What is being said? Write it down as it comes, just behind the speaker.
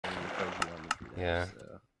Yeah.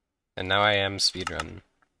 So, And now I am speedrun.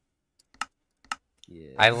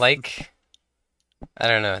 yeah. I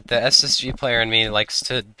don't know, the SSG player in me likes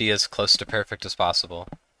to be as close to perfect as possible.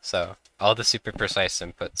 So, all the super precise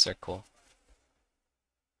inputs are cool.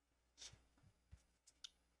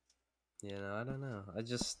 Yeah, no, I don't know.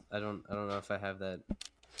 I don't know if I have that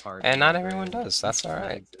part And in my not everyone brain does. That's that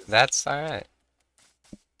alright. exists. That's alright.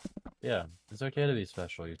 Yeah, it's okay to be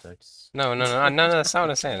special, you text. No, that's not what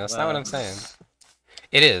I'm saying. That's not what Well, I'm saying.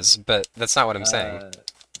 It is, but that's not what I'm saying. uh,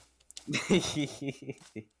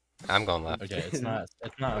 I'm going left. Okay, it's not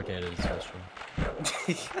okay to be special.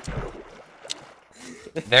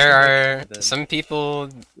 There are Then. some people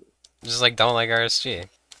just like don't like RSG.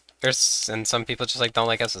 And some people just like don't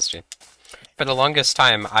like SSG. For the longest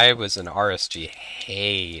time, I was an RSG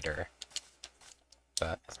hater.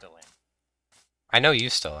 But Still am. I know you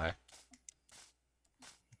still are.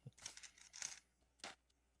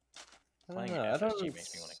 I don't Playing know. FSG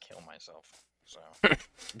makes me want to kill myself. So.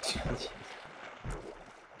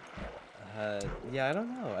 Yeah, I don't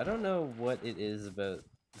know. I don't know what it is about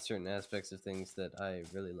certain aspects of things that I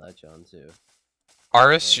really latch on to.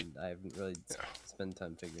 RSG. And I haven't really spent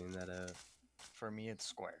time figuring that out. For me, it's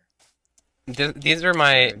Square. These are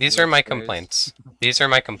my Squares. complaints. These are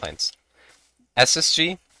my complaints.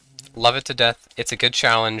 SSG, love it to death. It's a good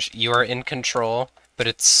challenge. You are in control, but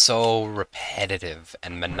it's so repetitive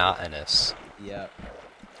and monotonous. Yeah.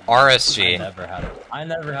 RSG. I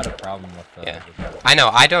never had a problem with Yeah. with that. I know,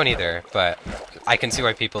 I don't either, but I can see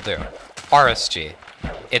why people do. RSG.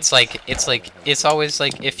 It's always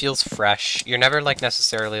like, it feels fresh. You're never like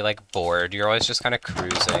necessarily like bored. You're always just kind of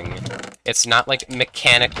cruising. It's not like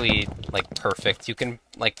mechanically like perfect. You can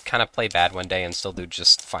like kind of play bad one day and still do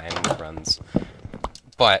just fine runs.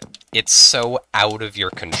 But it's so out of your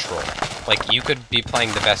control. Like you could be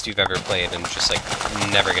playing the best you've ever played and just like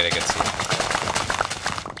never get a good seat.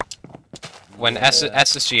 When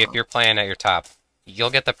SSG, if you're playing at your top,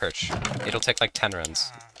 you'll get the perch. It'll take like 10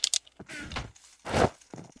 runs.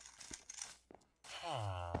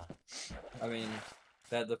 I mean,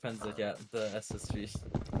 that depends. Like, yeah, the SSG.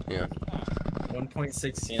 Yeah.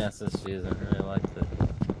 1.16 SSG isn't really like it.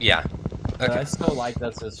 Yeah. But Okay. I still like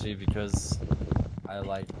SSG because I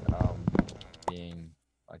like being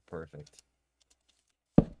like perfect.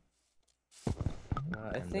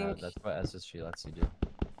 I think that's what SSG lets you do.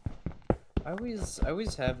 I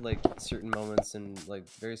always have like certain moments in like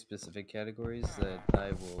very specific categories that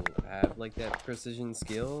I will have like that precision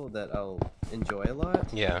skill that I'll enjoy a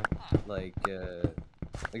lot. Yeah. Like the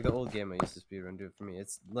old game I used to speedrun do it for me.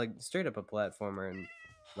 It's like straight up a platformer and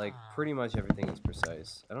like pretty much everything is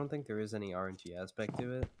precise. I don't think there is any RNG aspect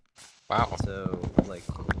to it. Wow. So like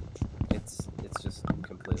it's just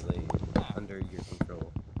completely under your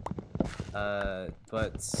control.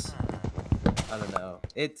 But I don't know.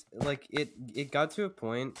 It got to a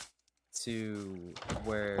point to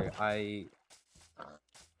where I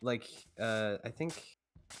think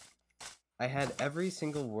I had every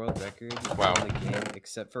single world record Wow. in the game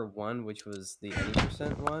except for one, which was the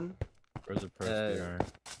 80% one. Where's a pro speedrunner?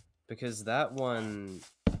 Because that one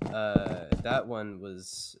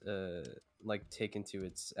was like taken to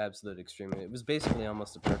its absolute extreme. It was basically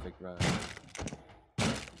almost a perfect run.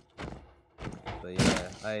 But yeah,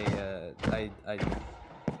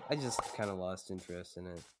 I just kind of lost interest in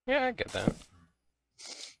it. Yeah, I get that.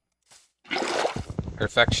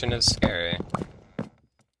 Perfection is scary.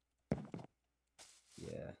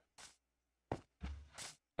 Yeah.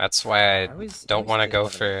 That's why I don't want to did go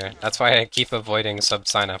have for... That's why I keep avoiding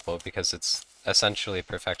sub-sign-up, because it's essentially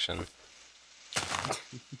perfection.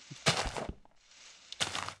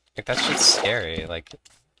 Like, that shit's scary. Like,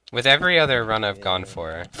 with every other run I've gone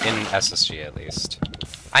for, in SSG at least,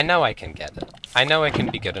 I know I can get it. I know I can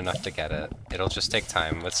be good enough to get it. It'll just take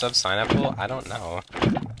time. With sub-sign-up, I don't know.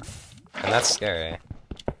 And that's scary.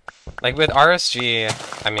 Like, with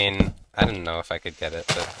RSG, I mean, I didn't know if I could get it,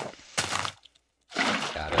 but...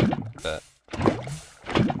 Got it. But...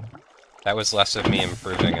 That was less of me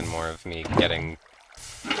improving and more of me getting...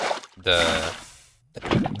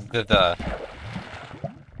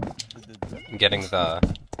 Getting the...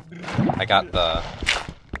 I got the...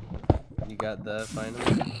 You got the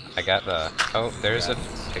finally? I got the... Oh, there's a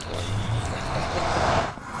big one.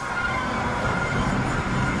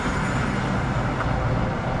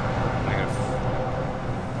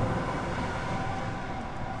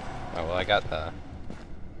 Oh, well, I got the...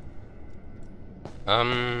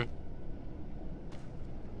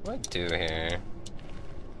 What do I do here?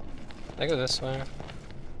 Can I go this way?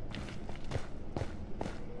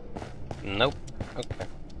 Nope. Okay.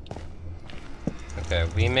 Okay,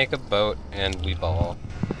 we make a boat and we ball.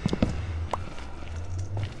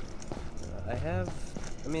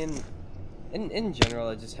 I mean, in general,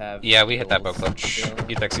 I just have. Yeah, we hit that bow goals clutch. still.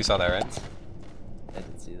 You saw that, right? I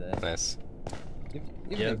didn't see that. Nice. You've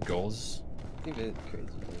Yeah, been- goals. You've been crazy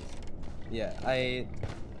goals. Yeah, I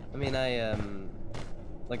mean,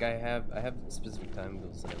 like I have specific time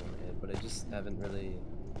goals that I want to hit, but I just haven't really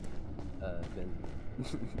been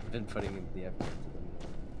been putting in the effort into them.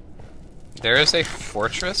 There is a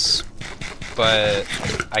fortress, but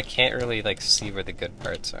I can't really like see where the good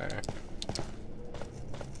parts are.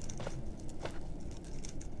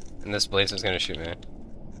 And this blaze is gonna shoot me.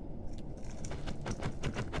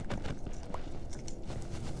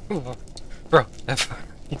 Ooh, bro, that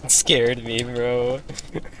fucking scared me, bro.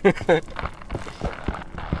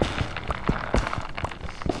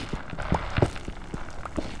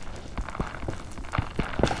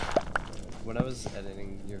 When I was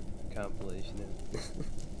editing your compilation,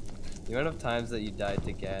 the amount of times that you died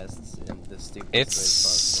to ghasts in the stupidest It's ways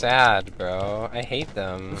sad, bro. I hate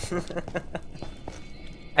them.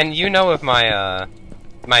 And you know of my,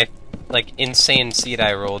 my, like, insane seed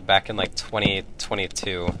I rolled back in, like,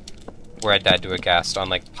 2022, where I died to a ghast on,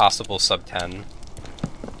 like, possible sub 10. I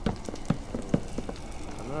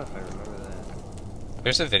don't know if I remember that.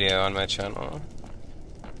 There's a video on my channel.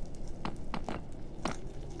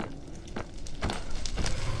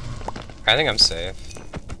 I think I'm safe.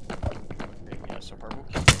 Okay, yeah, so purple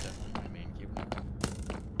cube is definitely my main cube.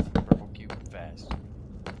 Purple cube fast.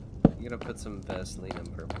 You gotta put some Vaseline on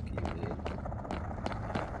purple cube, dude.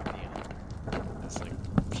 Yeah. That's like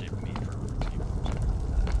shape made for purple cube.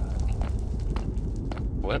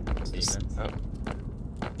 What? Semen. Oh.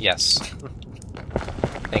 Yes.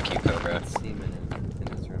 Thank you, Cobra. Semen in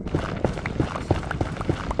his room.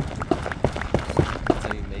 That's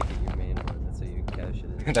how you make it your main one. That's how you cash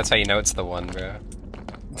it in. That's how you know it's the one, bro.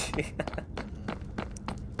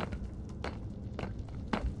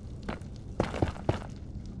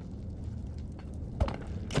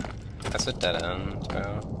 That's a dead end,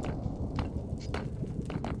 bro.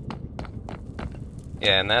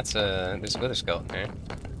 Yeah, and that's there's a wither skeleton here.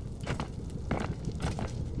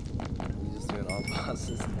 You just doing all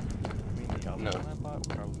bosses. I mean, the other No. one I bought would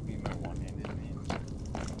probably be my one-handed main.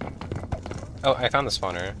 Oh, I found the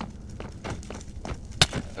spawner.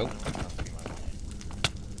 Oh. That would probably be my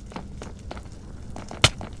one-handed.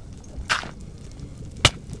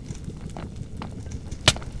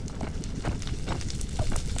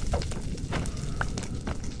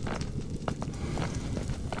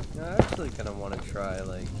 No, I actually kind of want to try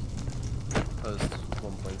like post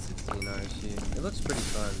 1.16 RSG. It looks pretty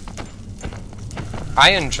fun.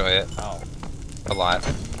 I enjoy it Ow. a lot.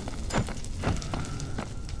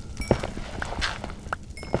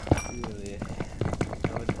 Really,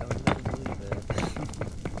 I would never believe it.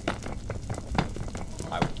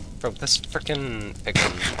 Bro, this frickin'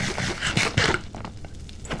 pigeon.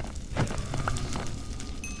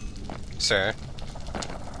 Sir.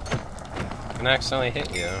 I'm gonna accidentally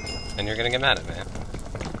hit you, and you're gonna get mad at me.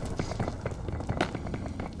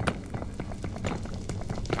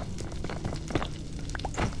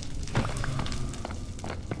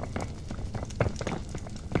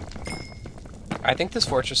 I think this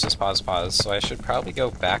fortress is pause, so I should probably go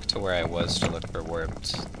back to where I was to look for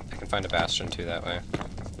warped. I can find a bastion too that way.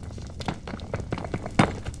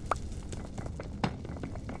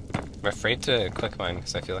 I'm afraid to click mine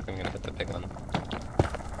because I feel like I'm gonna hit the piglin.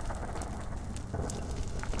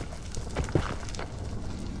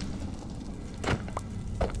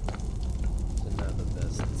 It's not the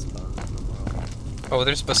best spawns in the world. Oh,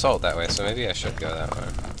 there's basalt that way, so maybe I should go that way.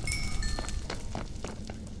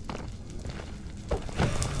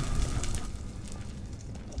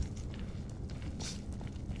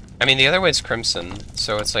 I mean, the other way is crimson,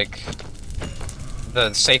 so it's like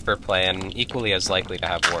the safer play and equally as likely to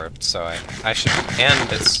have warped. So I should,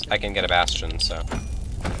 and it's I can get a bastion. So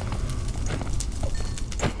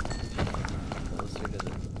Closer to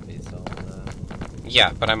the basalt.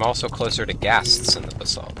 yeah, but I'm also closer to ghasts in the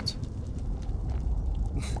basalt.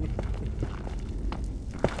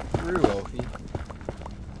 True, Opie.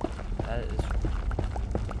 That is true.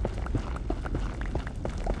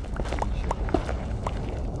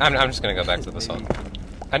 I'm just gonna go back to the basalt.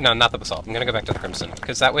 No, not the basalt. I'm gonna go back to the crimson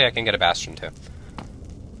because that way I can get a bastion too.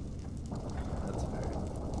 That's fair.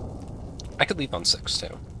 I could leave on 6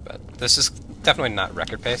 too, but this is definitely not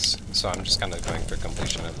record pace, so I'm just kind of going for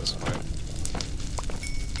completion at this point.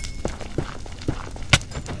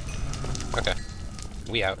 Okay,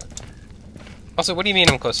 we out. Also, what do you mean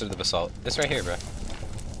I'm closer to the basalt? It's right here, bro.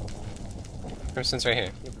 Crimson's right here.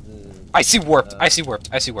 Yeah, but the, I see warped. I see warped.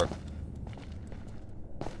 I see warped.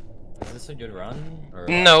 Is this a good run? Or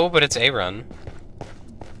No, but it's a run.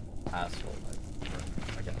 asshole?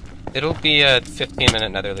 It'll be a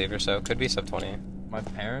 15-minute nether leave or so. Could be sub 20. My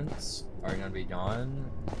parents are gonna be gone.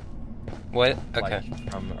 What? Okay. Like,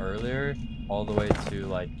 from earlier all the way to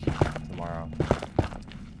like tomorrow.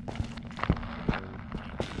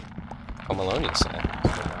 Home Alone, you say? So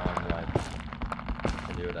now I'm like,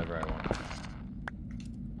 can do whatever I want.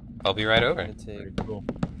 I'll be right over. Pretty cool.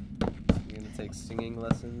 You're gonna take singing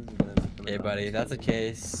lessons? You're gonna become Hey an buddy, artist? that's the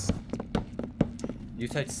case. You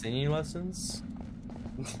take singing lessons?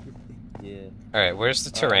 Yeah. Alright, where's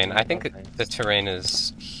the terrain? I think okay. the terrain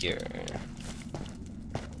is here.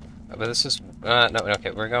 But this is... no,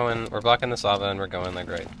 okay, we're blocking this lava and we're going like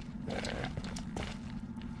right there.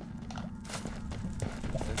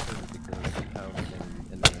 That's so ridiculous how we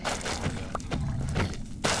can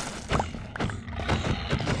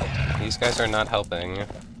These guys are not helping.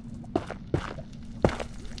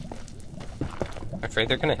 I'm afraid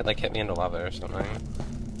they're gonna hit me into lava or something.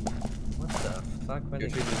 What the fuck? Why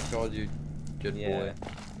did Yoshi just called you good yeah. boy.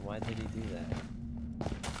 Why did he do that?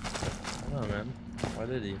 I don't know, man. Why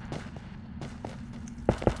did he?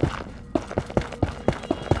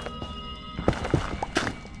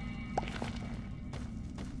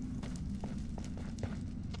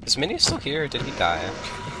 Is Minnie still here or did he die?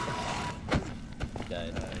 He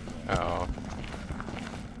died. Oh.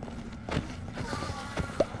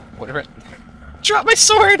 Whatever. Drop my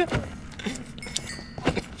sword!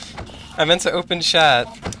 I meant to open chat.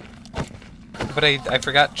 But I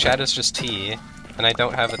forgot chat is just T, and I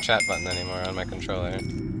don't have a chat button anymore on my controller.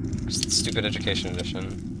 Stupid Education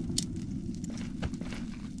Edition.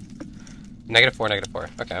 -4.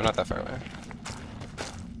 Okay, I'm not that far away.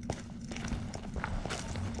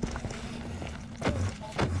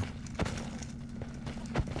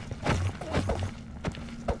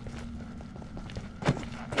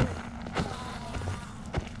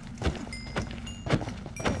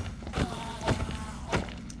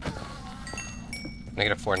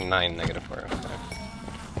 -4, 9, -4. Okay.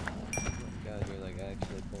 God, you're like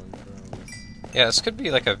actually pulling throws. Yeah, this could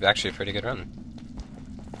be like actually a pretty good run.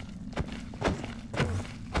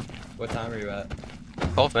 What time are you at?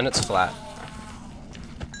 12 minutes flat.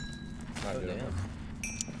 Not Oh, doing damn.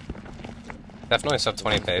 Definitely sub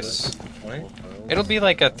 20 pace. 20? It'll be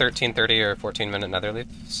like a 13:30 or 14-minute nether leap,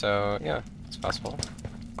 so yeah, it's possible.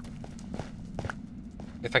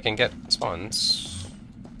 If I can get spawns.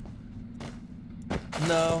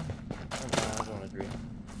 No. I don't agree.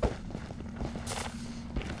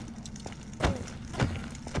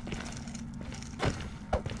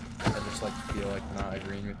 I just like feel like not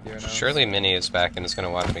agreeing with you right now. Surely Minnie is back and is gonna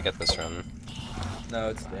watch me get this run. No,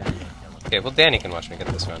 it's Danny. Okay, well Danny can watch me get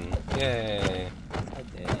this run. Yay! Hi,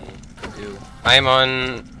 Danny. Ew. I am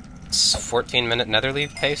on 14-minute nether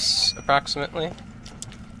leave pace, approximately.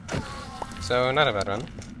 So, not a bad run.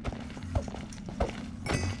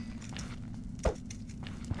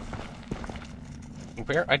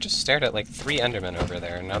 Where? I just stared at like 3 Endermen over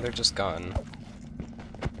there, and now they're just gone.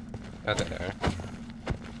 Oh, they're there.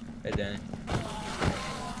 Hey, Danny.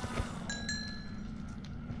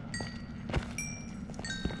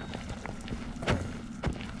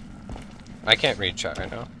 I can't read chat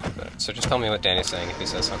right now, so just tell me what Danny's saying if he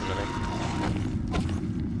says something to me.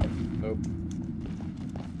 Nope.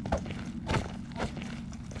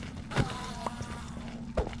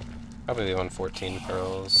 Probably on 14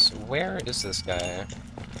 pearls. Where is this guy?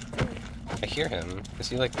 I hear him. Is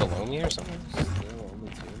he like below me or something? Still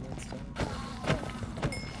only 2 in that stuff?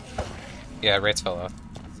 Yeah, rates fell off.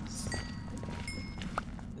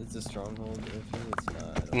 It's a stronghold iffy? It's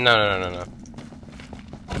not. No.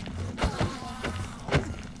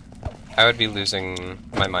 I would be losing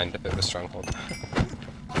my mind if it was Stronghold.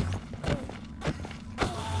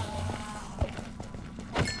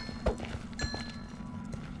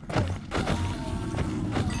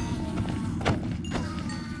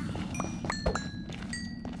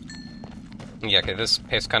 Yeah, okay, this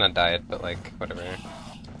pace kind of died, but like, whatever.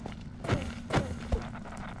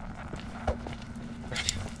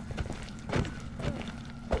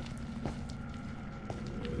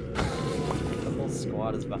 The whole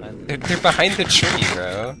squad is behind the They're behind the tree,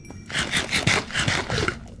 bro.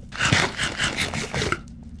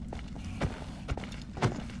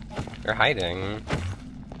 They're hiding.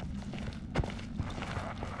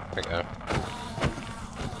 There we go.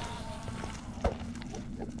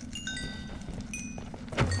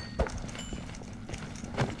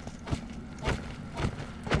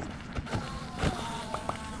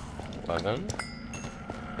 Log on.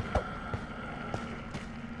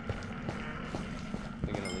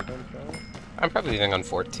 You're gonna leave on 12? I'm probably leaving on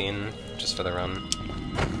 14, just for the run.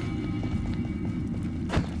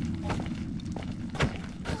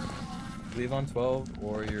 leave on 12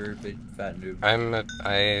 or you're a big fat noob.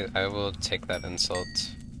 I will take that insult.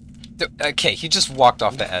 Okay, he just walked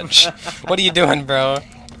off the edge. What are you doing, bro?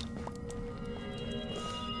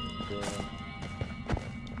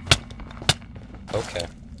 Okay.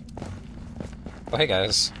 Oh, hey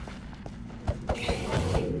guys.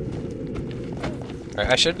 Alright,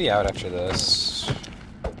 I should be out after this.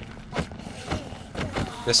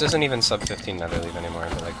 This isn't even sub 15 nether leave anymore,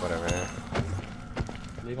 but like, whatever.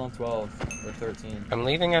 Leave on 12 or 13. I'm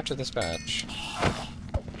leaving after this batch.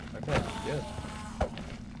 Okay, good.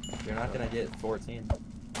 You're not gonna get 14.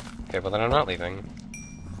 Okay, well then I'm not leaving.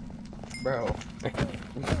 Bro.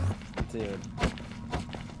 Dude.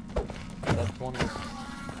 That's 20.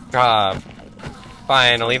 Ah,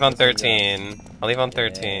 fine, I'll leave on 13. I'll leave on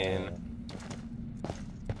 13. Yeah.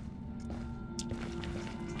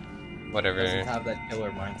 Whatever. Doesn't have that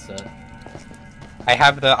killer mindset. I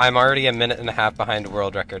have the I'm already a minute and a half behind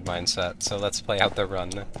world record mindset, so let's play out the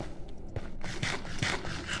run.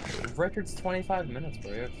 Record's 25 minutes,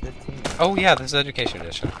 bro. You're at 15. Oh yeah, this is Education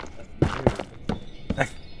Edition.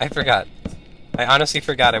 That's I forgot. I honestly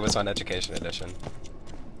forgot I was on Education Edition.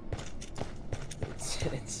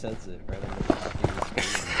 It says it right on the top of the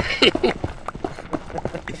screen.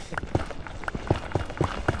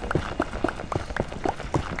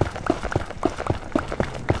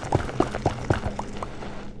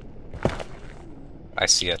 I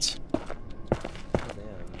see it. Damn.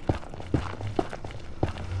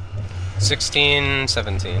 16,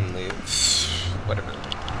 17, leave. Whatever.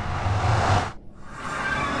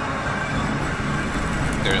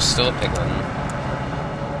 There's still a piglin.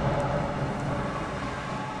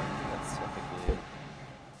 That's typically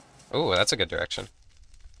Ooh, that's a good direction.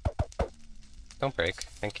 Don't break.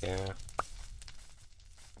 Thank you.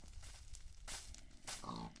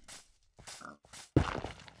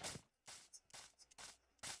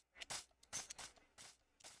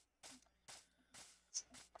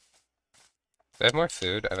 Do I have more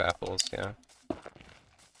food? I have apples, yeah.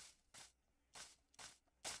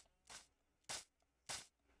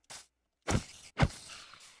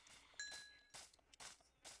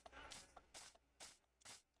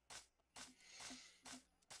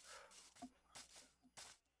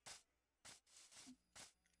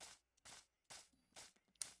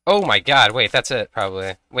 Oh my god, wait, that's it,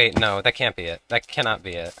 probably. Wait, no, that can't be it. That cannot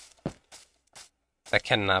be it. That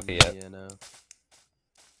cannot be it. Yeah, no.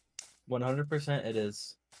 100% it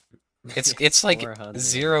is. It's like 400.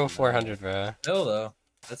 0, 400, bro. No, though.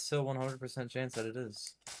 That's still 100% chance that it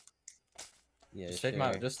is. Yeah,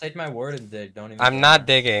 Just take my word and dig. Don't even. I'm try. not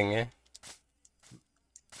digging.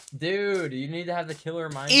 Dude, you need to have the killer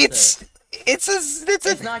mindset. It's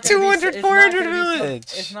a not gonna 200, be, 400 village.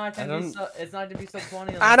 It's not gonna be. It's not gonna be sub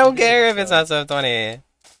 20. I don't care if it's not sub 20.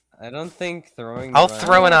 I don't think throwing. I'll the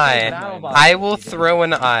throw an eye. eye. I will throw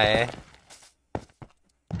an eye.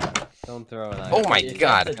 Don't throw an eye. Oh my If you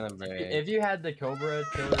god. had Gonna break. If you had the Cobra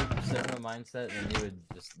killer Sigma mindset, then you would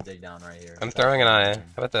just dig down right here. I'm throwing an eye. How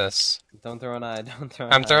about this? Don't throw an eye. Don't throw.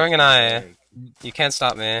 I'm throwing an eye. Break. You can't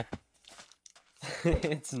stop me.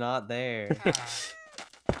 It's not there. It's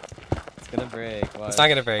gonna break. Watch. It's not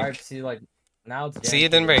gonna break. Alright, see, like now it's See, it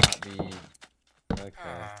didn't guaranteed to not be-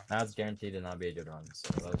 Okay. Now it's guaranteed to not be a good run, so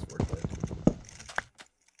that was worth it.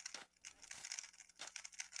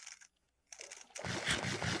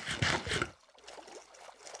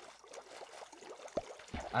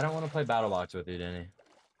 I don't want to play Battle Box with you, Danny.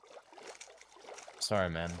 Sorry,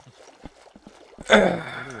 man.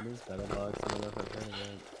 It is Battle Box. I don't know if I've heard of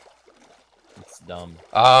it. It's dumb.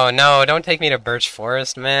 Oh no, don't take me to Birch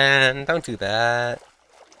Forest, man. Don't do that.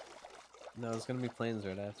 No, it's gonna be plains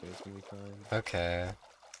right after. It's gonna be fine. Okay.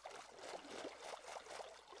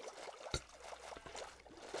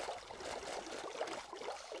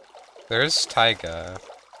 There's Taiga.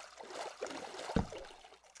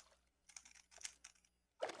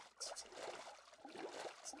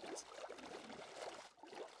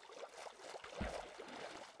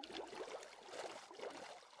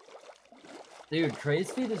 Dude, trade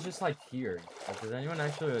speed is just like here. Like, does anyone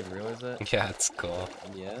actually like realize that? Yeah, it's cool.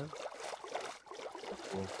 Yeah.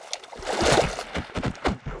 Cool.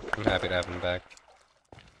 I'm happy to have him back.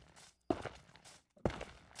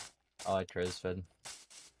 I like trade fed.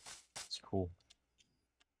 It's cool.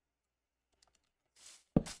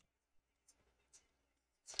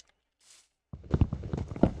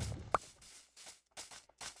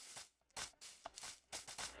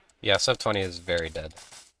 Yeah, sub 20 is very dead.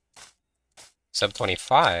 Sub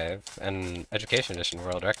 25 and Education Edition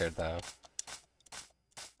world record though.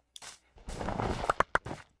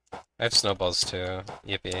 I have snowballs too.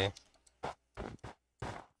 Yippee.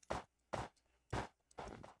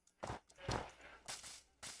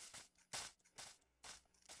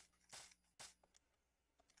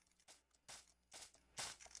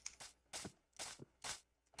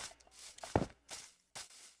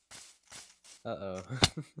 Uh-oh.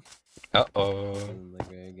 Uh-oh. Doesn't look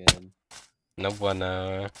very good. No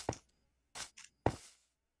bueno.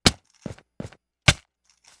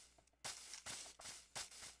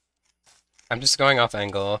 I'm just going off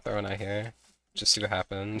angle, throwing out here. Just see what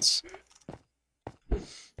happens.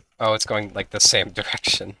 Oh, it's going like the same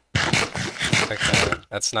direction. Okay,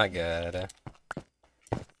 that's not good.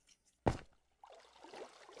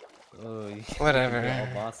 Oh, you Whatever.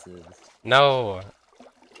 all bosses. No!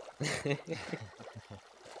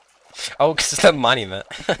 Oh, because it's the monument.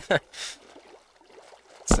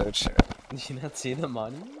 So true. Did you not see the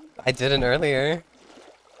monument? I didn't earlier.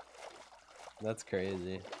 That's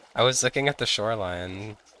crazy. I was looking at the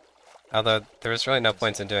shoreline. Although, there was really no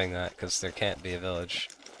point in doing that, because there can't be a village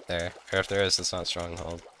there. Or if there is, it's not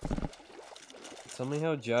Stronghold. Tell me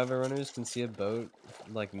how Java runners can see a boat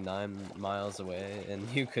like 9 miles away, and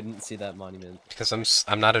you couldn't see that monument. Because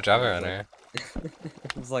I'm not a Java It was runner.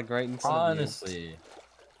 It was like right in front of you. Honestly,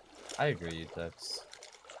 I agree. That's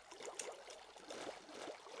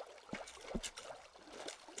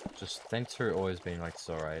just thanks for always being like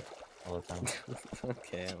so right all the time.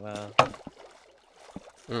 Okay, well.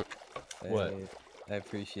 Mm. What? I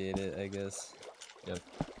appreciate it, I guess. Yep.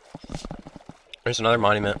 There's another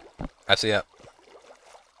monument. I see it.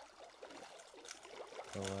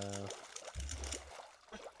 Oh wow.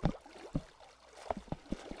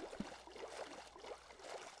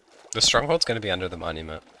 The Stronghold's gonna be under the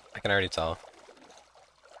monument. I can already tell.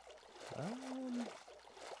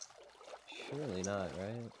 Surely not,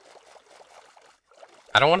 right?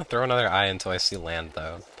 I don't want to throw another eye until I see land,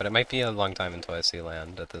 though. But it might be a long time until I see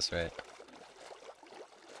land at this rate.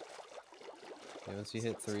 Yeah, once you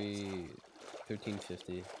hit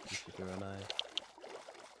 1350, you should throw an eye.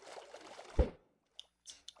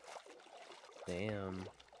 Damn.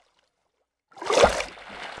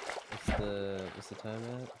 What's the time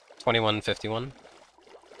at? 21:51.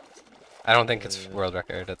 I don't think it's world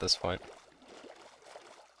record at this point.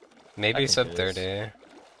 Maybe think sub it is. 30.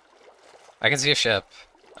 I can see a ship.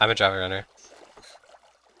 I'm a Java runner.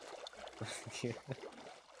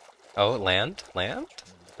 Oh, land? Land?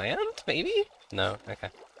 Land? Maybe? No, okay.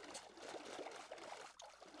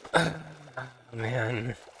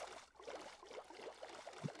 Man.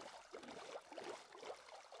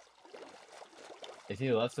 If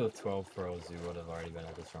you left with 12 throws, you would have already been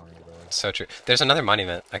at the Stronghold. So true. There's another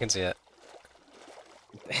monument. I can see it.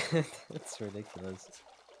 That's ridiculous.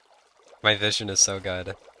 My vision is so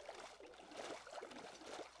good.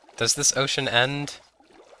 Does this ocean end?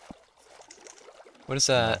 What is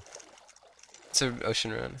that? It's an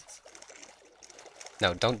ocean rune.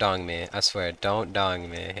 No, don't dong me. I swear, don't dong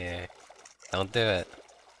me here. Don't do it.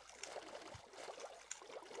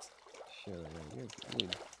 Surely, you're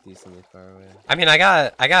decently far away. I mean, I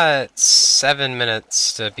got 7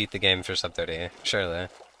 minutes to beat the game for sub 30. Surely.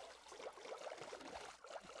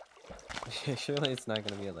 Surely it's not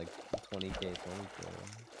gonna be at like 20k, 20k.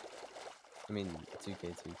 I mean,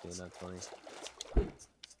 2k, 2k, not 20.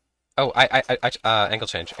 Oh, angle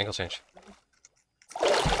change, angle change.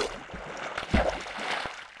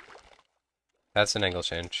 That's an angle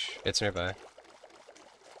change. It's nearby.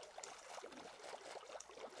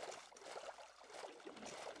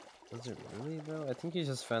 Was it really though? I think you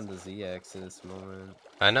just found the z-axis moment.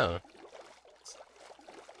 I know.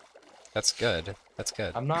 That's good. That's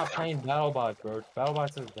good. I'm not playing BattleBot, bro.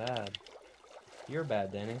 BattleBots is bad. You're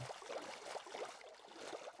bad, Danny.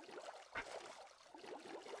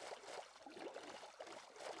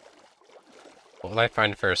 What will I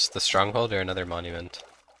find first? The Stronghold or another monument?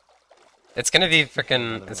 It's gonna be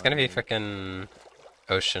frickin'. Another It's gonna be monument. frickin'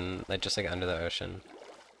 ocean, like just like under the ocean.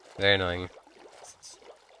 Very annoying.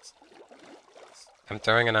 I'm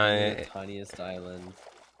throwing an The eye. tiniest island.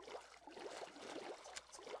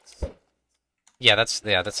 Yeah, that's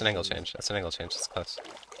an angle change. That's an angle change. It's close.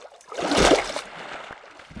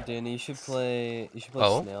 Danny, you should play. You should play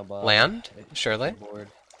Oh, Snailbot. land? At Surely. board.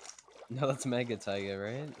 No, that's Mega Taiga,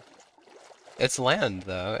 right? It's land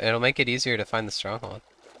though. It'll make it easier to find the Stronghold.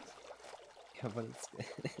 Yeah, but it's.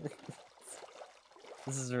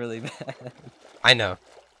 This is really bad. I know.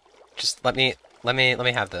 Just let me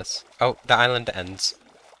have this. Oh, the island ends.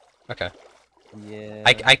 Okay. Yeah.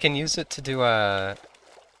 I can use it to do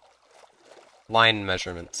line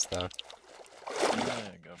measurements though. I'm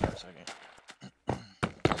gonna go for a second.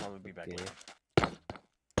 I'll probably be back Okay.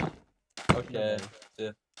 later. Okay.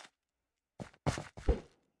 Okay.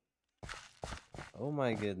 Oh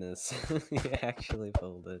my goodness. He actually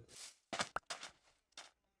folded.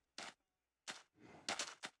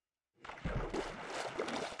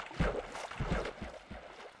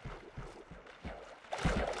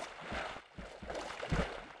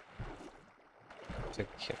 to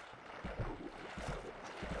kill.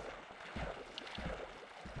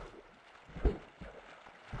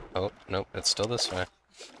 Oh, nope, it's still this way.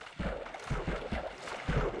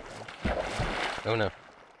 Oh no.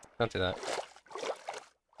 Don't do that.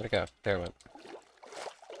 Where'd it go? There it went.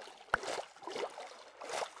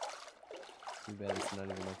 Too bad it's not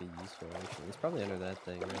even like a useful option. It's probably under that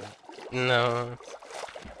thing, right? No.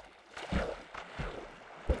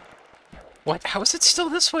 What? How is it still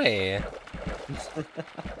this way?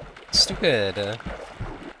 Stupid.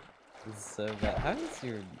 It's so bad. How is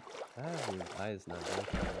your eyes not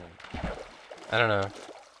working? I don't know.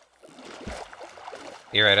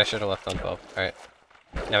 You're right, I should have left on 12. Alright.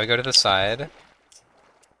 Now we go to the side.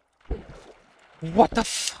 What the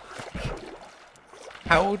fuck?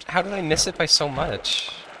 How did I miss it by so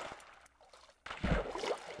much?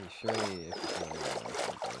 Surely if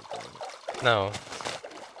you No.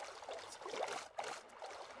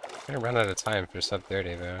 I'm gonna run out of time for sub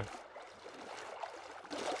 30 though.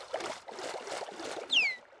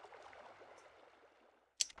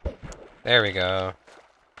 There we go.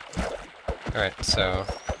 Alright, so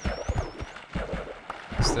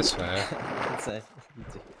it's this way. It's a-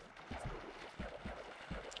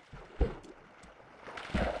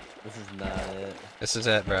 This is not it. This is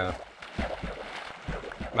it, bro.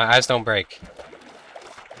 My eyes don't break.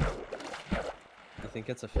 You think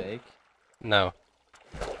it's a fake? No.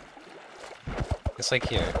 It's like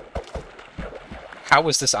here. How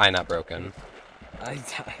was this eye not broken? I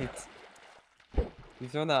died.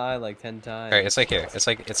 You've thrown that eye like 10 times. Alright, it's like here. It's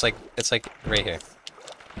like right here.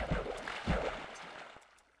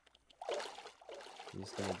 You're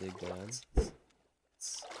just gonna dig down.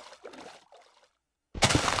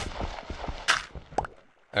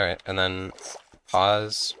 Alright, and then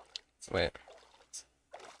pause. Wait.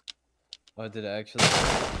 Oh, did it actually?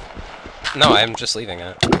 No, I'm just leaving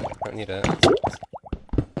it. I don't need it.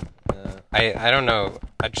 No. I don't know.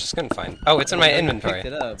 I just couldn't find. Oh, it's in my inventory.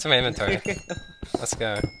 Picked it up. It's in my inventory. Let's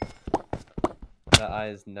go. That eye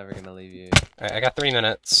is never gonna leave you. Alright, I got 3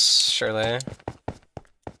 minutes, surely.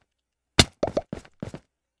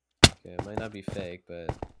 Okay, it might not be fake, but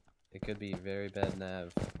it could be very bad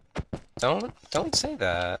nav. Don't say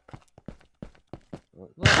that. Well,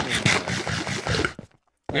 I mean,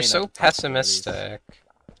 You're weighing so up the possibilities. pessimistic.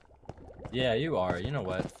 Yeah, you are. You know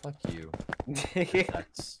what? Fuck you.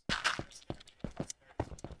 That's...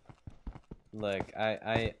 Look,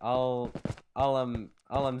 all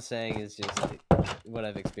I'm saying is just what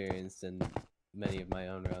I've experienced in many of my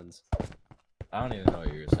own runs. I don't even know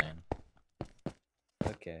what you were saying.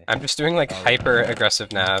 Okay. I'm just doing like Oh. hyper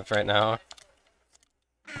aggressive nav right now.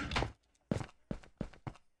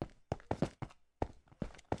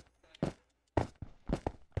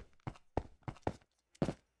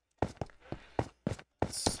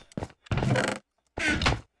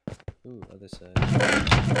 Ooh, other side.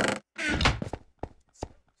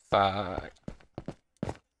 Fuck.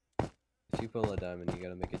 If you pull a diamond, you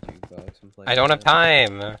gotta make a jukebox and play. I don't have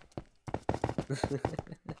time.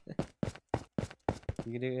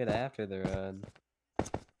 You can do it after the run.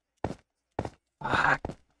 Fuck.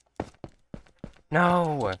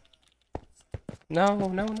 No. No,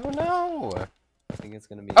 no, no, no. I think it's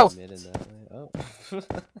gonna be Oh. mid in that way. Oh.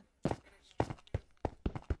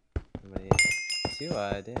 Wait,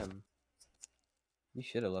 2-eye, damn. You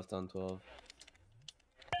should have left on 12.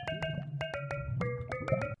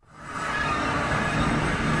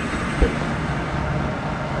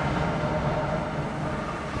 Is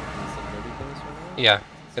it 30 close right now? Yeah,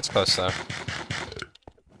 it's close though.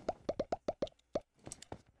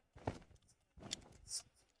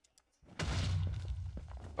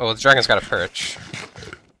 Oh, the dragon's got a perch.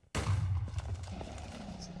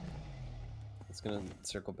 It's gonna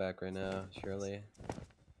circle back right now, surely.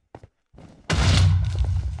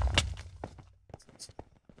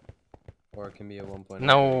 Or it can be a 1.0.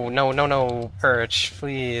 No, no, no, no, perch,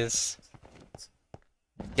 please.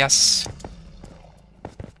 Yes.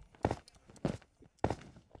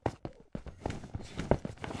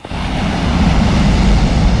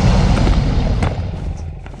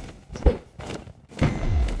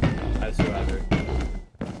 That's whoever.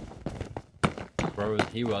 Bro,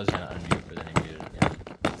 he was gonna unmute, but then he muted again.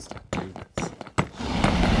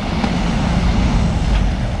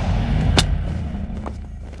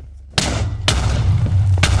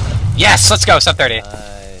 Yes, let's go, sub 30. Nice.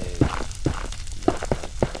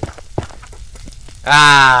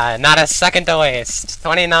 Ah, not a second to waste.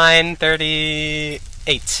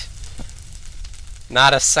 29:38.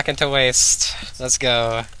 Not a second to waste. Let's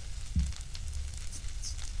go.